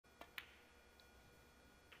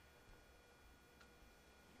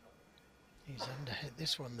He's underhit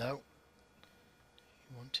this one though.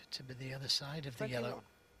 He wanted to be the other side of the yellow.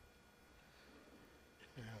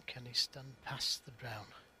 Now can he stun past the brown,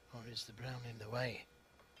 or is the brown in the way?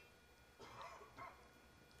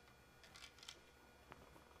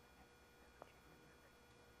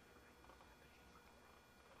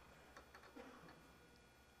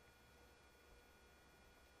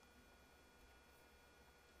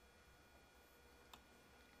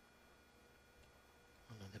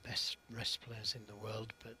 Best rest players in the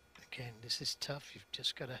world, but again this is tough. You've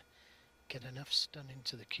just got to get enough stun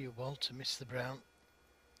into the cue ball to miss the brown.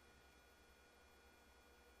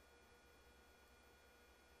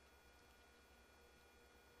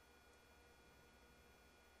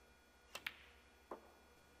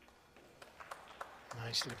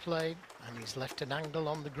 Nicely played, and he's left an angle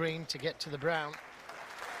on the green to get to the brown.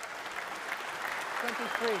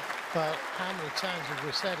 23. Well, how many times have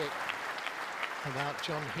we said it about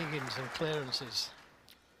John Higgins and clearances?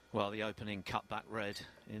 Well, the opening cutback red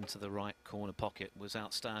into the right corner pocket was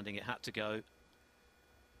outstanding. It had to go.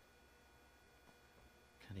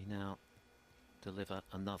 Can he now deliver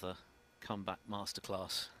another comeback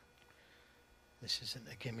masterclass? This isn't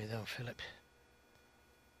a gimme though, Philip.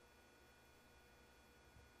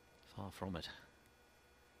 Far from it.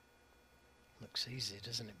 Looks easy,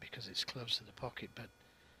 doesn't it, because it's close to the pocket, but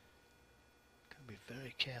got to be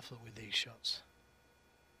very careful with these shots.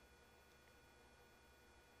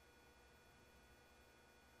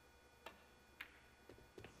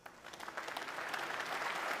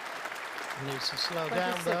 It needs to slow 26.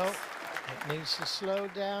 down though. It needs to slow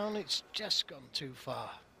down. It's just gone too far.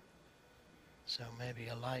 So maybe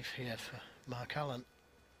a life here for Mark Allen.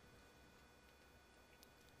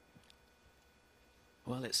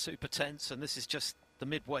 Well, it's super tense, and this is just the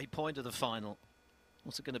midway point of the final.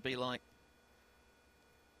 What's it going to be like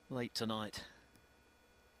late tonight?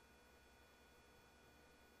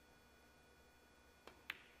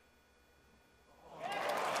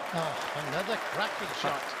 Oh, another cracking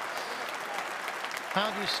shot. How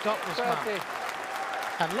do you stop this man?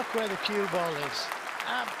 And look where the cue ball is.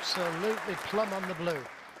 Absolutely plumb on the blue.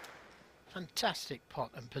 Fantastic pot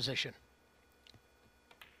and position.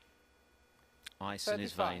 Ice in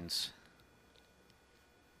his veins.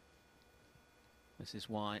 This is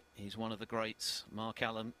why he's one of the greats. Mark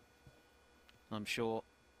Allen, I'm sure,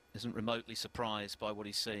 isn't remotely surprised by what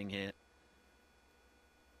he's seeing here.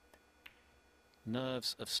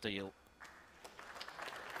 Nerves of steel.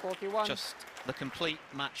 41. Just the complete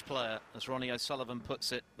match player, as Ronnie O'Sullivan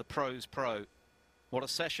puts it, the pro's pro. What a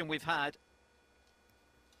session we've had.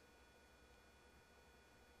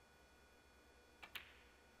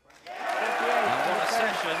 And what a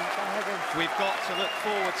session we've got to look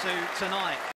forward to tonight.